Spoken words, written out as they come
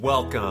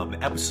Welcome,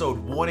 episode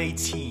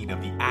 118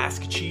 of the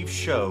Ask Chief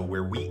show,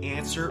 where we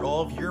answer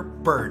all of your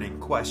burning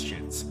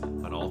questions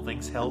on all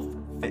things health,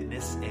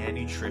 fitness, and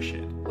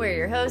nutrition. We're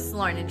your hosts,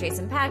 Lauren and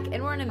Jason Pack,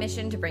 and we're on a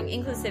mission to bring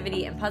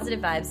inclusivity and positive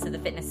vibes to the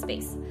fitness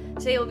space.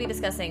 Today we'll be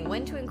discussing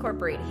when to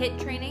incorporate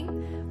HIIT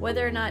training,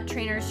 whether or not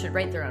trainers should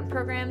write their own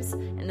programs,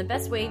 and the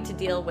best way to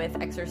deal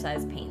with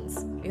exercise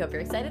pains. We hope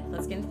you're excited.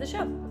 Let's get into the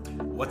show.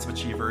 What's up,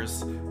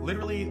 Achievers?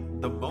 Literally,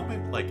 the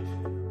moment,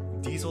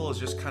 Diesel is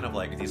just kind of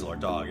like Diesel, our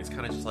dog. It's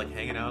kind of just like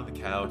hanging out on the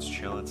couch,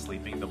 chilling,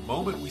 sleeping. The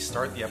moment we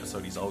start the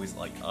episode, he's always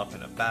like up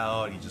and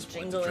about. He just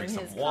wants to drink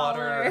some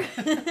water.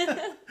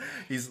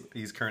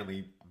 He's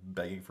currently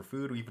begging for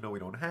food, even though we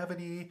don't have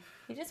any.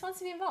 He just wants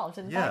to be involved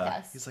in the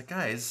podcast. He's like,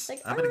 guys,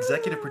 I'm an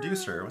executive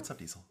producer. What's up,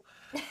 Diesel?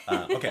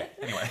 Okay,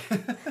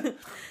 anyway.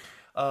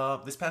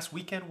 This past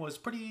weekend was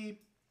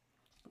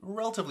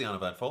relatively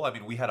uneventful. I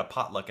mean, we had a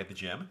potluck at the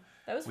gym.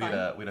 That was fun.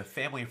 We had a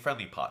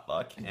family-friendly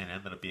potluck, and it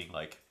ended up being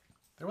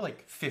there were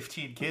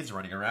 15 kids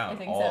running around.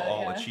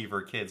 All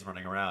Achiever kids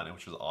running around,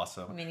 which was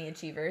awesome. Mini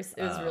Achievers.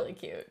 It was really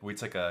cute. We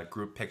took a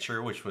group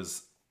picture, which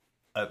was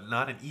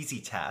not an easy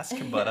task,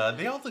 but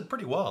they all did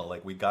pretty well.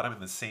 We got them in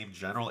the same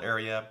general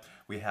area.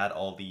 We had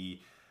all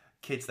the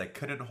kids that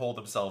couldn't hold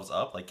themselves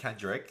up, like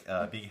Kendrick,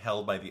 being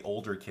held by the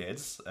older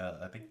kids.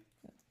 I think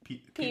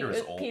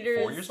Peter's old, 4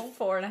 years old?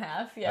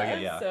 4.5, yeah.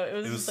 Okay, yeah. So it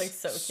was just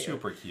so cute.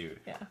 Super cute.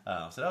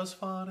 Yeah. So that was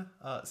fun.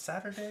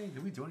 Saturday,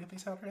 did we do anything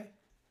Saturday?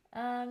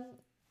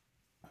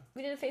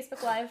 We did a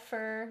Facebook Live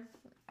for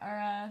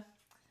our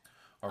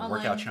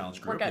workout challenge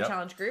group.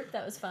 Challenge group.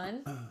 That was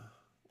fun.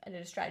 I did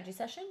a strategy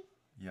session.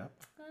 Yep.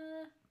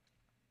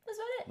 That's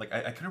about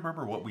it. I couldn't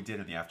remember what we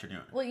did in the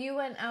afternoon. Well, you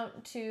went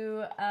out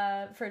to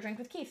for a drink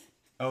with Keith.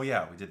 Oh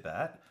yeah, we did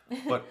that.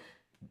 But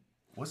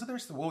wasn't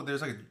there? Well,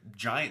 there's a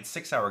giant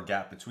 6-hour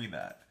gap between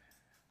that.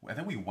 And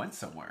then we went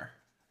somewhere.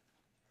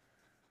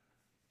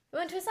 We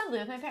went to assembly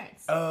with my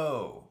parents.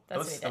 Oh, that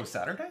was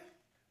Saturday?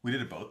 We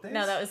did it both days?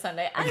 No, that was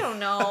Sunday. I don't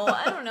know.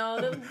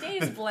 The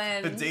days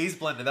blend. The days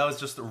blend. And that was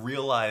just a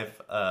real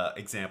live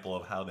example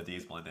of how the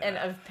days blend in. And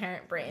of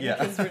parent brain. Yeah.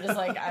 Because we're just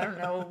I don't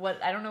know what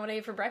I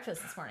ate for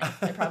breakfast this morning.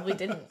 I probably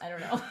didn't. I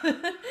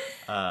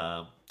don't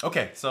know.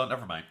 Okay, so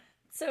never mind.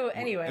 So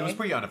anyway. It was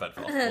pretty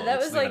uneventful. That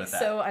was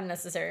so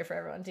unnecessary for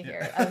everyone to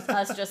hear. Of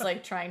us just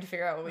trying to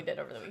figure out what we did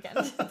over the weekend.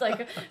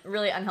 It's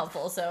really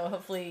unhelpful. So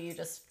hopefully you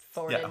just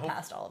forwarded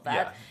past all of that.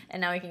 Yeah.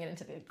 And now we can get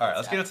into the All right,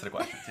 let's get into the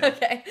questions. Yeah.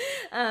 Okay.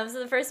 So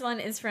the first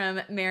one is from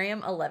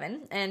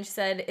Miriam11. And she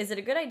said, is it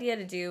a good idea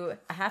to do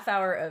a half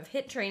hour of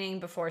HIIT training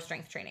before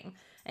strength training?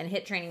 And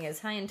HIIT training is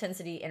high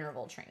intensity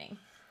interval training.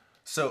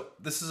 So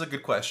this is a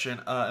good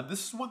question.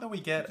 This is one that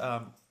we get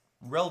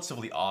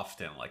relatively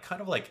often,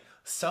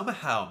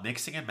 somehow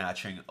mixing and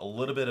matching a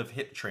little bit of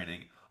HIIT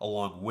training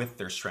along with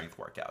their strength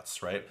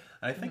workouts, right?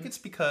 And I think it's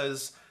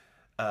because,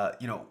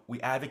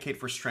 we advocate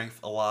for strength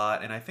a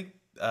lot, and I think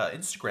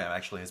Instagram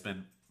actually has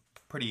been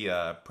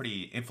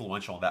pretty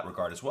influential in that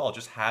regard as well.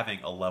 Just having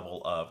a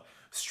level of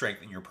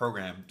strength in your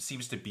program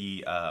seems to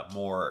be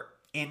more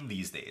in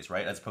these days,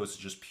 right? As opposed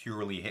to just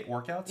purely HIIT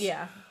workouts.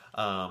 Yeah.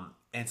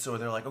 And so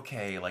they're like,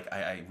 okay,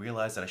 I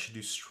realize that I should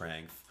do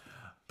strength,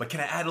 but can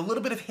I add a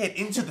little bit of HIIT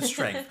into the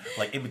strength?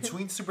 In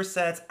between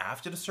supersets,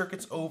 after the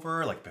circuit's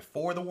over,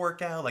 before the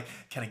workout?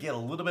 Can I get a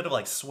little bit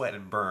of sweat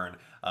and burn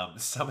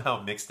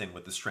somehow mixed in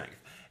with the strength?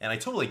 And I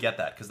totally get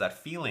that, because that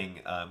feeling,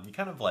 you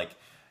kind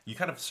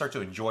of start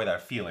to enjoy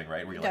that feeling,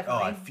 right? Where you're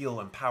Definitely. I feel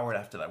empowered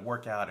after that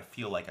workout. I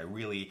feel like I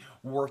really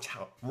worked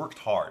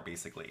hard,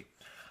 basically.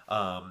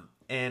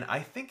 And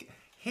I think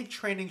HIIT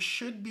training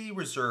should be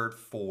reserved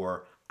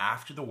for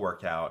after the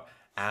workout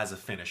as a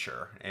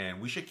finisher, and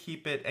we should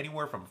keep it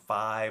anywhere from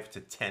 5 to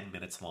 10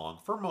 minutes long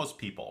for most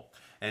people.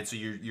 And so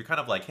you're kind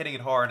of hitting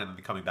it hard and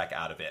then coming back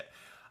out of it.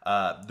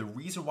 The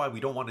reason why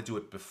we don't want to do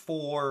it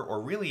before or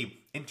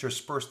really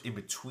interspersed in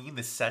between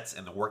the sets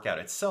and the workout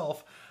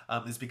itself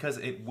is because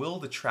it will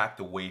detract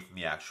away from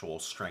the actual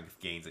strength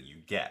gains that you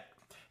get.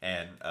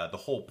 And the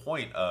whole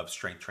point of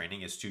strength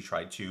training is to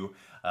try to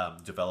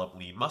develop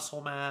lean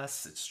muscle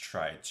mass. It's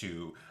try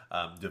to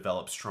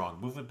develop strong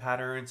movement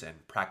patterns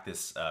and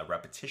practice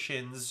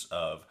repetitions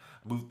of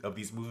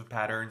these movement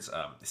patterns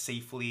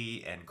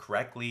safely and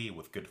correctly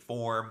with good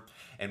form.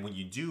 And when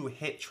you do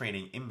HIIT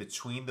training in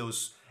between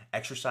those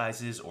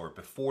exercises or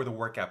before the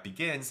workout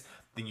begins,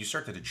 then you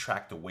start to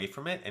detract away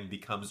from it and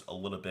becomes a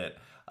little bit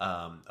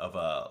of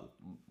a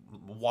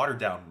watered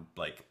down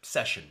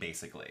session,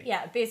 basically.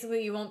 Yeah,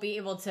 basically you won't be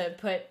able to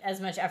put as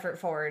much effort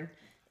forward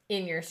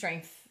in your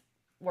strength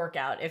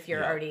workout if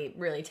you're already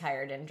really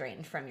tired and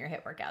drained from your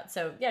HIIT workout.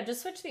 So yeah,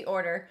 just switch the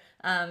order.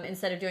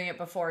 Instead of doing it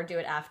before, do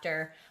it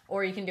after,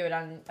 or you can do it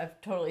on a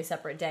totally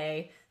separate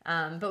day.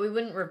 But we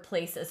wouldn't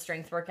replace a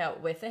strength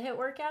workout with a HIIT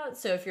workout.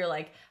 So if you're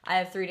I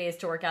have 3 days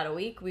to work out a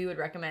week, we would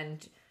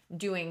recommend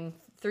doing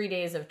 3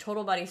 days of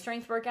total body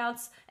strength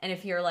workouts. And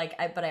if you're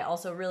but I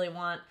also really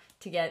want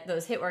to get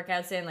those HIIT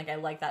workouts in, I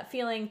like that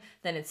feeling,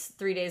 then it's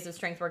 3 days of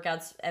strength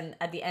workouts. And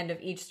at the end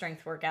of each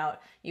strength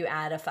workout, you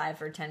add a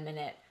 5 or 10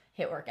 minute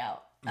HIIT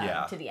workout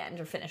to the end,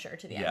 or finisher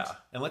to the end. Yeah.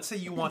 And let's say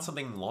you want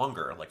something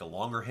longer, like a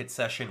longer hit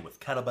session with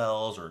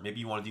kettlebells, or maybe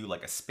you want to do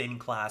like a spin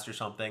class or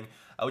something.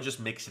 I would just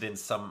mix it in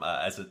some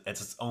as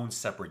its own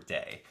separate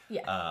day.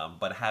 Yeah.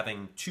 But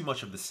having too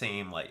much of the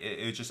same, like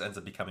it just ends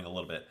up becoming a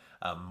little bit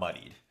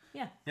muddied.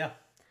 Yeah. Yeah.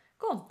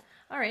 Cool.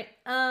 All right.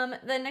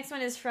 The next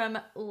one is from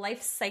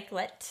Life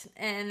Cyclet,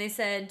 and they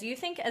said, do you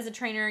think as a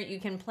trainer you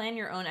can plan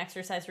your own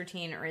exercise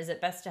routine, or is it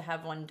best to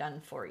have one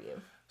done for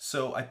you?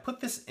 So I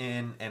put this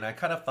in, and I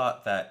kind of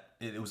thought that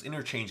it was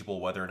interchangeable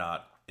whether or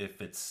not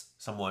if it's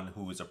someone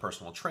who is a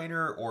personal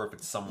trainer or if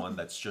it's someone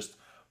that's just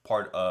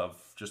part of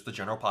just the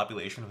general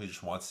population who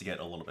just wants to get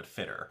a little bit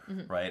fitter,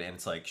 right? And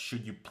it's like,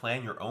 should you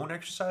plan your own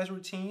exercise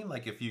routine,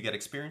 like if you get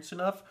experienced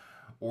enough,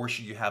 or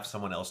should you have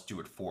someone else do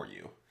it for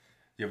you?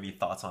 Do you have any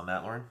thoughts on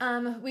that,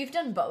 Lauren? We've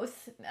done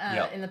both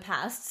in the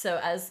past. So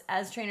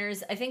as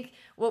trainers, I think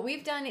what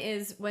we've done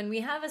is when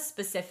we have a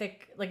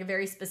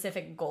very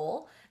specific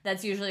goal,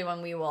 that's usually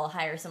when we will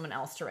hire someone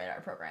else to write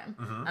our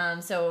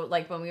program. So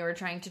like when we were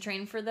trying to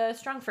train for the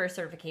Strong First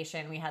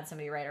certification, we had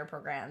somebody write our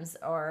programs.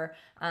 Or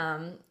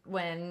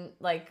when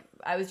like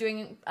I was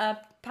doing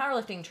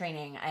powerlifting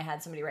training, I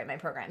had somebody write my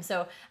program.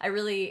 So I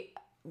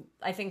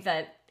think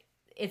that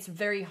it's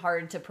very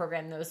hard to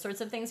program those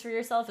sorts of things for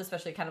yourself,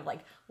 especially kind of like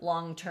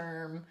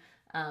long-term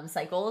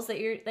cycles that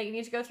you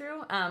need to go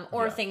through,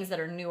 or things that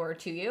are newer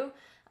to you.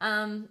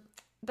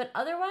 But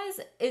otherwise,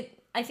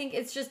 I think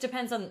it just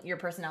depends on your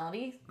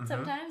personality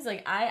sometimes.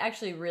 Like I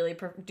actually really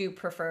do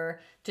prefer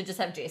to just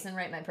have Jason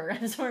write my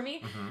programs for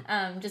me,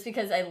 just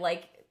because I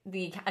like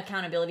the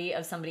accountability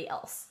of somebody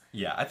else.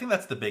 Yeah, I think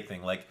that's the big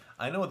thing. Like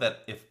I know that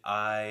if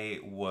I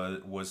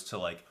was to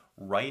like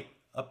write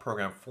a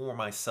program for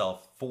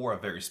myself for a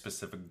very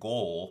specific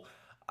goal,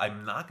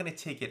 I'm not going to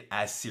take it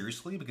as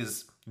seriously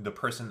because the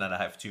person that I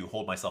have to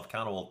hold myself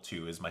accountable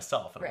to is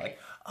myself. And I'm like,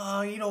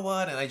 oh, you know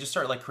what? And I just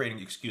start like creating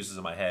excuses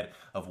in my head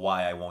of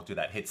why I won't do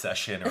that HIIT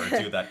session or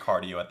do that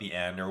cardio at the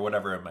end or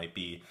whatever it might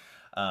be.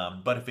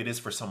 But if it is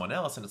for someone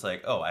else and it's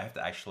like, oh, I have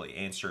to actually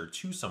answer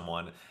to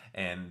someone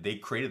and they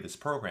created this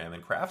program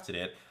and crafted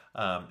it,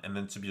 and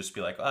then to just be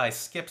like, oh, I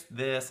skipped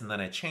this and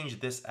then I changed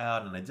this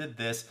out and I did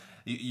this,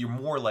 you're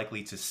more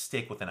likely to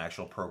stick with an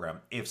actual program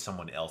if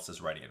someone else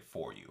is writing it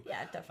for you.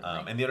 Yeah,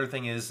 definitely. And the other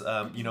thing is,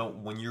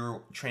 when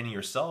you're training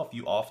yourself,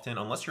 you often,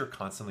 unless you're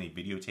constantly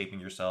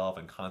videotaping yourself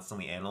and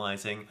constantly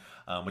analyzing,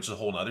 which is a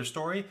whole other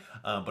story,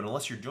 but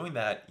unless you're doing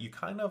that, you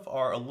kind of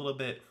are a little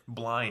bit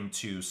blind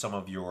to some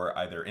of your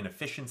either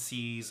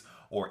inefficiencies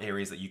or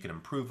areas that you can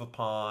improve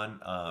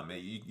upon.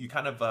 You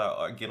kind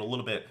of get a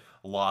little bit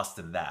lost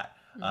in that.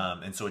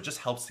 And so it just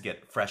helps to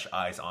get fresh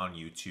eyes on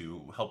you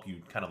to help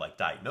you kind of like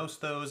diagnose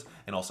those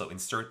and also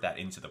insert that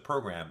into the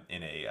program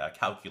in a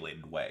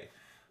calculated way.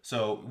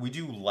 So we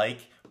do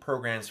like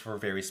programs for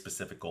very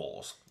specific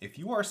goals. If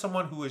you are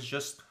someone who is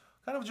just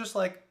kind of just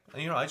like,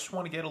 I just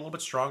want to get a little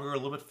bit stronger, a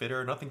little bit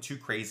fitter, nothing too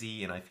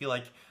crazy, and I feel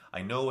like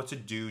I know what to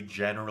do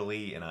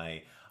generally and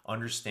I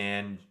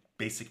understand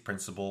basic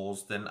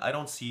principles, then I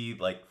don't see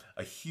like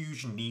a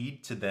huge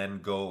need to then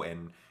go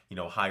and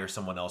hire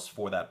someone else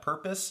for that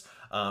purpose.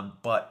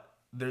 But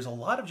there's a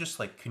lot of just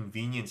like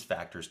convenience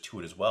factors to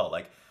it as well.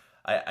 Like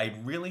I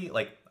really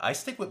like, I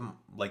stick with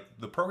like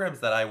the programs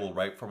that I will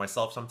write for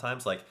myself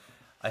sometimes. Like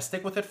I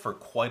stick with it for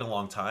quite a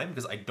long time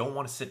because I don't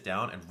want to sit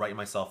down and write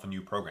myself a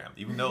new program,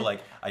 even though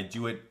like I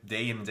do it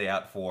day in and day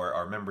out for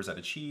our members at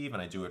Achieve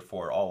and I do it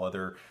for all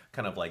other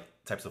kind of like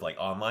types of like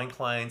online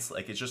clients.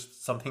 Like it's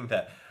just something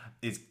that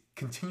is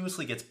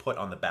continuously gets put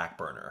on the back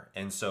burner.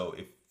 And so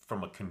if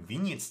from a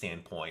convenience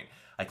standpoint,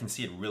 I can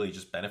see it really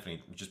just benefiting,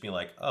 just being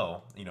like,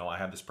 oh, I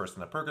have this person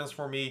that programs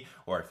for me,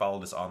 or I follow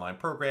this online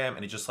program,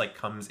 and it just like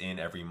comes in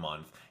every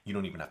month. You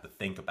don't even have to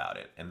think about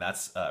it, and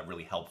that's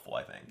really helpful,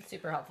 I think.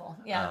 Super helpful,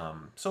 yeah.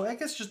 So I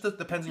guess just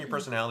depends on your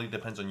personality,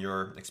 depends on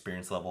your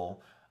experience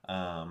level.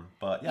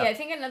 But yeah. Yeah, I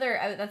think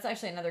that's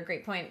actually another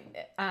great point,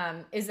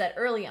 is that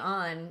early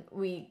on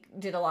we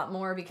did a lot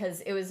more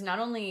because it was not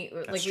only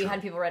like we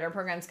had people write our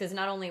programs, because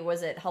not only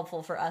was it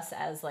helpful for us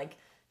as like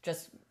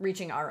just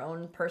reaching our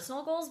own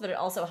personal goals, but it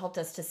also helped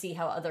us to see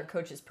how other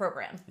coaches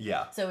program.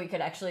 Yeah. So we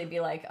could actually be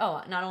like,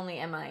 oh, not only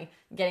am I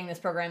getting this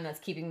program that's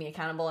keeping me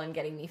accountable and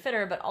getting me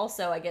fitter, but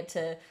also I get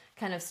to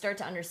kind of start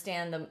to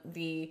understand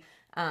the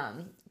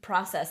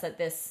process that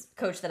this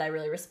coach that I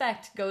really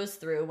respect goes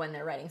through when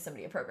they're writing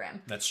somebody a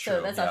program. That's true.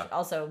 So that's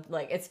also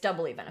like, it's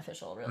doubly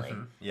beneficial, really,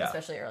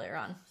 especially earlier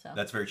on. So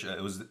that's very true.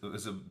 It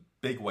was a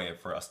big way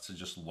for us to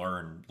just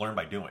learn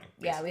by doing.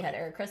 Basically. Yeah, we had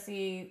Eric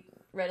Cressy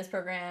write his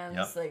programs.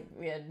 Yep. Like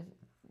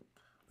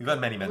we've had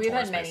many mentors. We've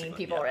had many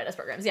people write his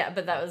programs. Yeah,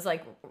 but that was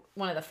like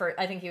one of the first.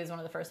 I think he was one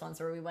of the first ones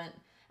where we went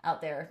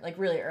out there like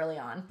really early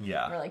on.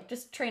 Yeah, we're like,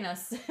 just train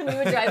us. We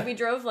would drive. We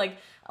drove like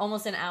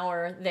almost an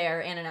hour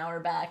there and an hour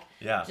back.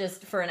 Yeah,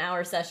 just for an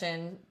hour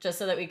session, just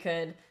so that we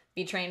could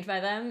be trained by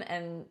them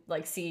and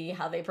like see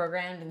how they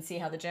programmed and see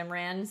how the gym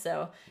ran.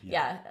 So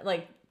yeah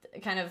like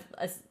kind of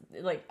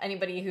like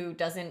anybody who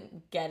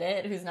doesn't get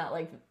it, who's not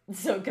like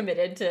so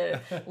committed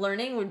to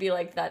learning, would be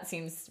like, that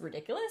seems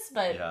ridiculous.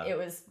 But it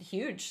was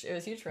huge. It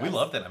was huge for us. We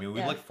loved it. I mean,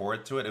 we looked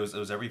forward to it. It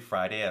was every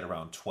Friday at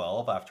around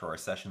 12 after our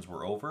sessions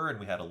were over, and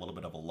we had a little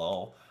bit of a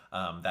lull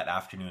that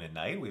afternoon and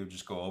night. We would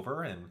just go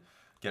over and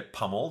get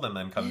pummeled and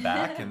then come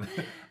back. And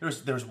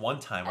there was one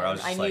time where I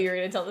was just I knew you were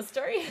going to tell the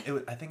story.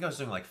 I think I was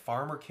doing like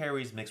farmer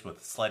carries mixed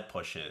with sled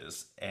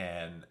pushes,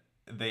 and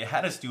they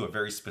had us do a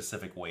very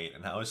specific weight,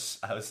 and I was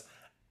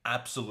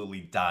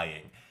absolutely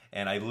dying.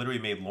 And I literally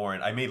made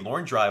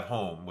Lauren drive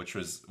home, which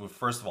was,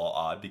 first of all,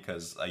 odd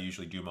because I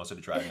usually do most of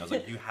the driving. I was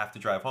like, you have to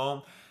drive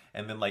home.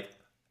 And then like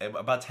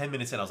about 10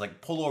 minutes in, I was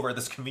like, pull over at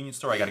this convenience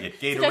store. I got to get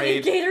Gatorade.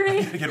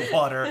 I got to get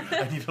water.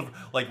 I need to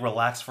like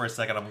relax for a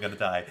second. I'm going to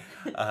die.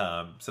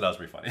 So that was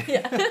pretty funny.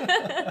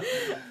 Yeah.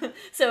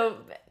 So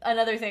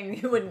another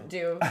thing you wouldn't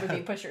do would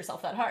be push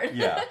yourself that hard.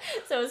 Yeah.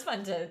 So it was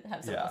fun to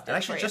have someone else do it. And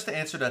actually, just to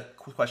answer that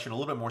question a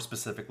little bit more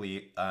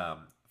specifically,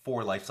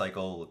 for Life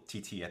Cycle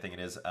TT, I think it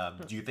is.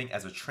 Do you think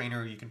as a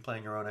trainer you can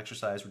plan your own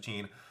exercise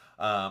routine?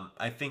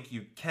 I think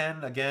you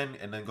can, again,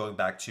 and then going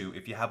back to,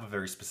 if you have a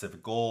very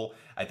specific goal,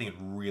 I think it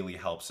really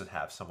helps to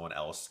have someone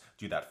else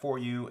do that for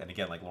you. And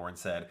again, like Lauren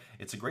said,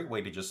 it's a great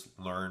way to just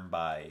learn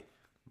by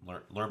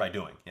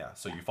doing. Yeah.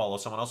 So you follow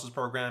someone else's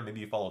program, maybe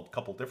you follow a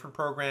couple different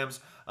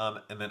programs,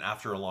 and then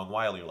after a long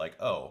while, you're like,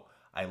 oh,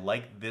 I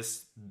like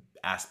this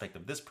aspect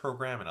of this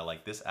program, and I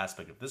like this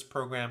aspect of this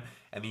program,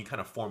 and then you kind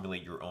of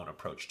formulate your own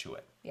approach to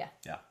it. Yeah.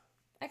 Yeah.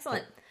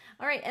 Excellent.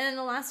 All right, and then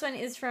the last one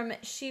is from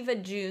Shiva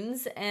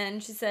Junes,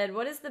 and she said,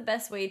 what is the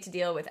best way to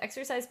deal with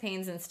exercise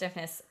pains and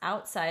stiffness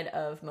outside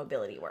of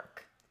mobility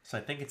work? So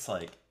I think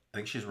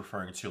she's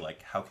referring to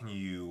like, how can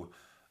you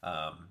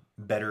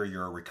better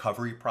your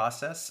recovery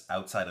process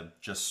outside of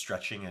just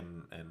stretching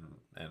and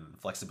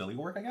flexibility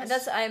work, I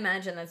guess? I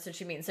imagine that's what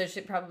she means. So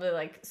she probably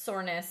like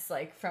soreness,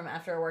 like from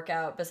after a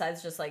workout,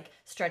 besides just like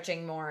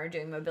stretching more,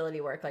 doing mobility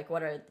work, like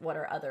what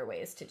are other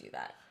ways to do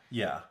that?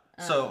 Yeah.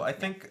 So I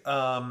think,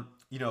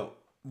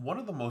 one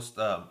of the most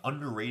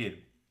underrated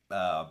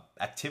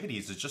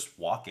activities is just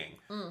walking.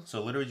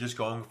 So literally just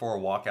going for a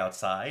walk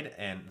outside,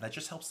 and that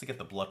just helps to get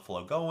the blood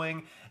flow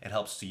going. It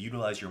helps to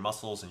utilize your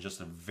muscles in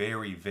just a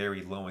very,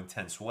 very low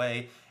intense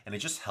way, and it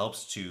just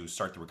helps to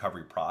start the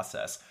recovery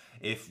process.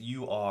 If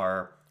you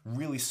are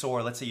really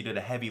sore, let's say you did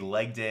a heavy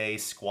leg day,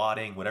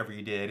 squatting, whatever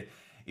you did,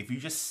 if you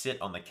just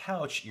sit on the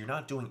couch, you're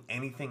not doing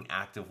anything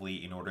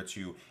actively in order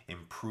to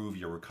improve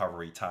your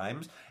recovery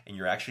times, and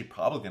you're actually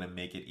probably going to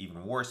make it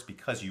even worse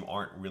because you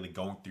aren't really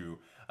going through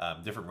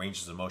different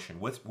ranges of motion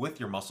with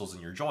your muscles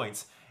and your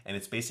joints, and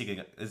it's basically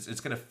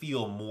it's going to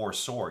feel more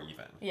sore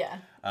even. Yeah,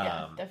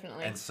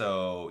 definitely. And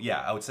so,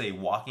 I would say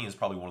walking is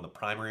probably one of the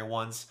primary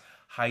ones.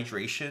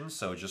 Hydration,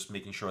 so just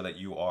making sure that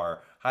you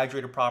are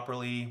hydrated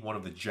properly. One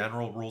of the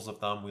general rules of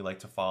thumb we like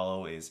to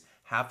follow is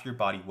half your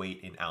body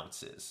weight in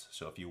ounces.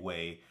 So if you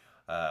weigh,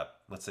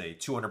 let's say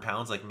 200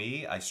 pounds like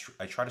me, I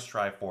try to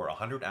strive for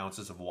 100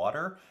 ounces of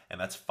water,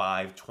 and that's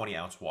 5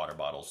 20-ounce water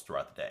bottles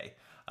throughout the day.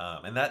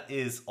 And that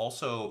is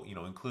also,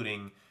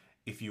 including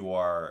if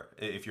you're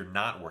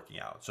not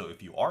working out. So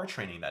if you are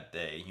training that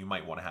day, you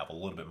might want to have a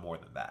little bit more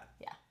than that.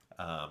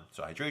 Yeah.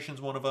 So hydration's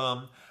one of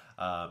them.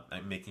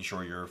 And making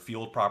sure you're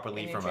fueled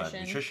properly from a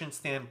nutrition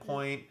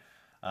standpoint.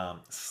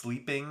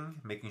 Sleeping,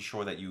 making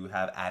sure that you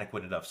have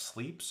adequate enough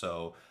sleep.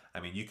 So, I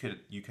mean, you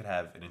could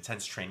have an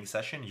intense training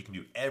session. You can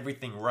do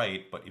everything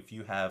right, but if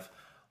you have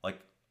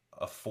like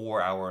a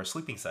 4-hour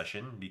sleeping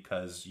session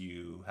because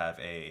you have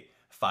a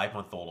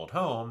 5-month-old at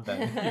home,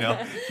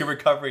 then your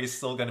recovery is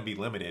still going to be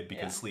limited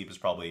because sleep is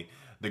probably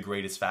the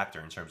greatest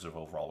factor in terms of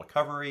overall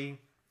recovery.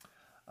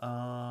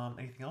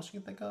 Anything else you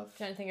can think of? I'm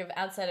trying to think of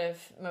outside of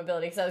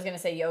mobility, because I was going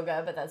to say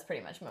yoga, but that's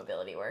pretty much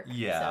mobility work.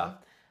 Yeah. So,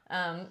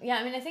 I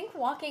mean, I think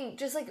walking,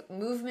 just like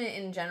movement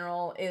in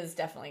general, is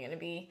definitely going to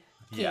be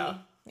key. Yeah,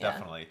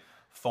 definitely.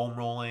 Foam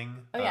rolling.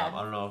 Oh, yeah.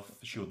 I don't know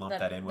if she would lump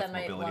that in with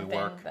mobility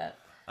work.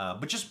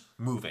 But just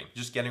moving,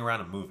 just getting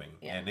around and moving.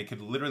 Yeah. And it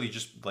could literally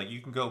just, like,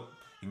 you can go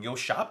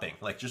shopping,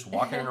 like just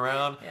walking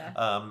around,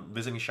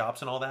 visiting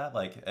shops and all that.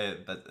 Like,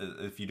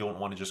 if you don't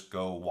want to just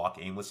go walk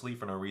aimlessly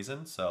for no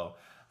reason. So,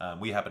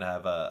 we happen to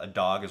have a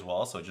dog as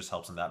well, so it just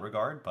helps in that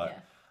regard.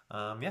 But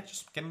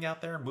just getting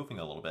out there and moving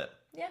a little bit.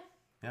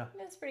 Yeah.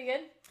 That's pretty good.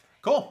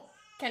 Cool.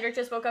 Kendrick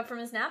just woke up from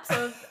his nap,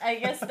 so I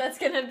guess that's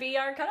going to be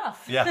our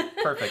cutoff. Yeah,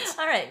 perfect.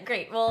 All right,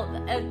 great. Well,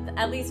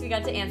 at least we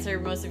got to answer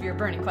most of your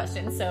burning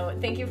questions, so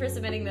thank you for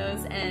submitting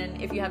those. And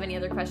if you have any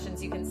other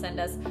questions, you can send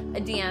us a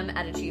DM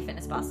at Achieve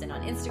Fitness Boston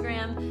on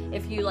Instagram.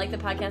 If you like the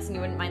podcast and you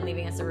wouldn't mind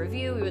leaving us a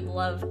review, we would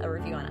love a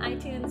review on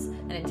iTunes.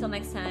 And until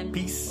next time,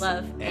 peace,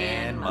 love,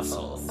 and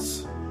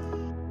muscles.